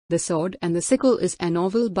The Sword and the Sickle is a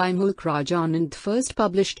novel by Mulk Raj Anand, first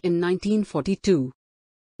published in 1942.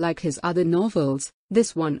 Like his other novels,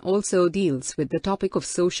 this one also deals with the topic of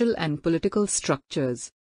social and political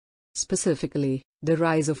structures. Specifically, the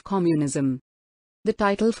rise of communism. The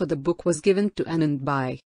title for the book was given to Anand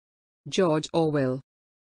by George Orwell.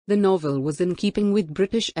 The novel was in keeping with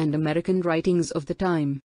British and American writings of the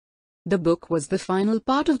time. The book was the final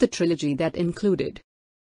part of the trilogy that included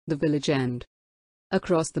The Village and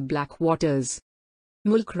Across the Black Waters.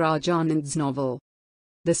 Mulk Raj Anand's novel,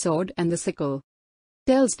 The Sword and the Sickle,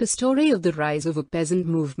 tells the story of the rise of a peasant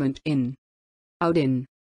movement in Audin,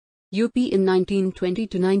 UP in 1920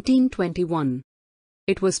 to 1921.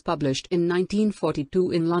 It was published in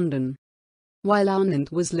 1942 in London, while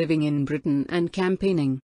Anand was living in Britain and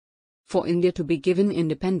campaigning for India to be given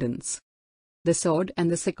independence. The Sword and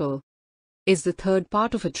the Sickle is the third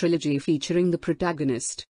part of a trilogy featuring the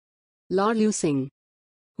protagonist, Lalu Singh,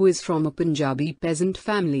 who is from a Punjabi peasant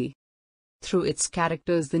family. Through its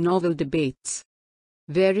characters, the novel debates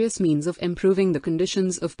various means of improving the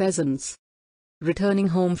conditions of peasants. Returning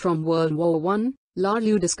home from World War I,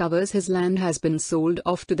 Lalu discovers his land has been sold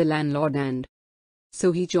off to the landlord, and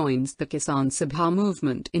so he joins the Kisan Sabha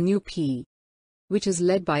movement in UP, which is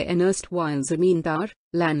led by an erstwhile zamindar,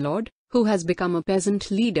 landlord, who has become a peasant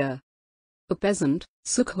leader. A peasant,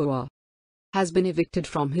 Sukhwa, has been evicted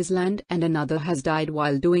from his land and another has died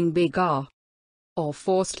while doing begar, or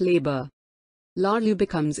forced labor. Lalu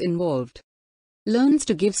becomes involved, learns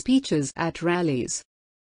to give speeches at rallies,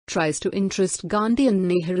 tries to interest Gandhi and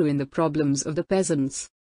Nehru in the problems of the peasants,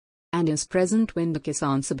 and is present when the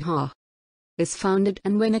Kisan Sabha is founded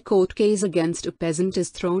and when a court case against a peasant is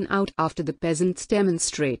thrown out after the peasants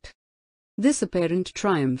demonstrate. This apparent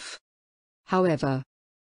triumph, however,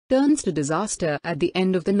 turns to disaster at the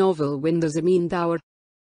end of the novel when the zamindar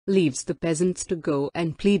leaves the peasants to go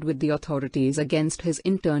and plead with the authorities against his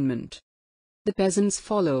internment. The peasants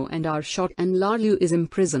follow and are shot and Lalu is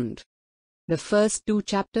imprisoned. The first two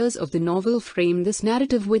chapters of the novel frame this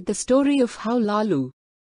narrative with the story of how Lalu,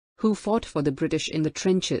 who fought for the British in the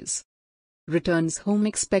trenches, returns home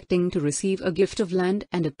expecting to receive a gift of land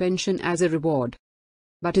and a pension as a reward,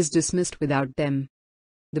 but is dismissed without them.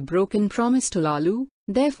 The broken promise to Lalu,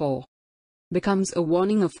 therefore, becomes a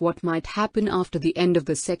warning of what might happen after the end of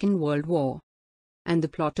the Second World War. And the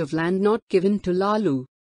plot of land not given to Lalu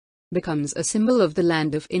becomes a symbol of the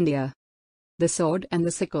land of India. The Sword and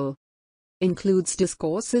the Sickle includes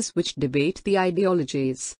discourses which debate the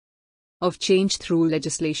ideologies of change through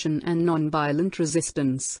legislation and non-violent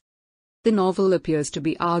resistance. The novel appears to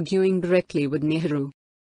be arguing directly with Nehru.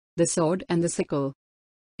 The Sword and the Sickle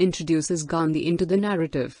introduces Gandhi into the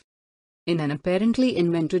narrative in an apparently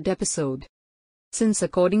invented episode, since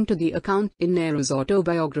according to the account in Nehru's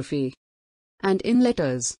autobiography and in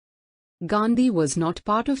letters, Gandhi was not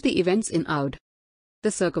part of the events in Oud. The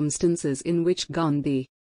circumstances in which Gandhi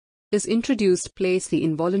is introduced place the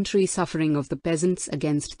involuntary suffering of the peasants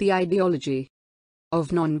against the ideology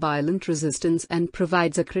of non-violent resistance and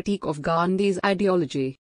provides a critique of Gandhi's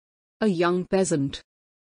ideology. A young peasant,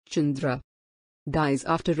 Chandra, dies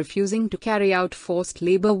after refusing to carry out forced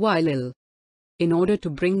labor while ill. In order to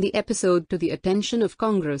bring the episode to the attention of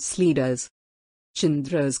Congress leaders,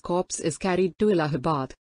 Chandra's corpse is carried to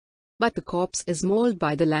Allahabad. But the corpse is mauled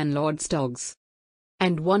by the landlord's dogs,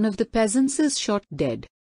 and one of the peasants is shot dead.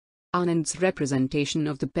 Anand's representation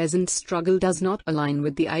of the peasant struggle does not align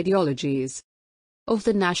with the ideologies of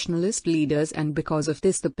the nationalist leaders, and because of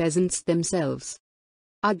this the peasants themselves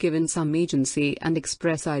are given some agency and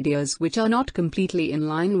express ideas which are not completely in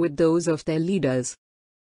line with those of their leaders,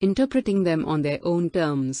 interpreting them on their own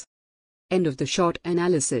terms. End of the short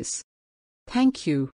analysis. Thank you.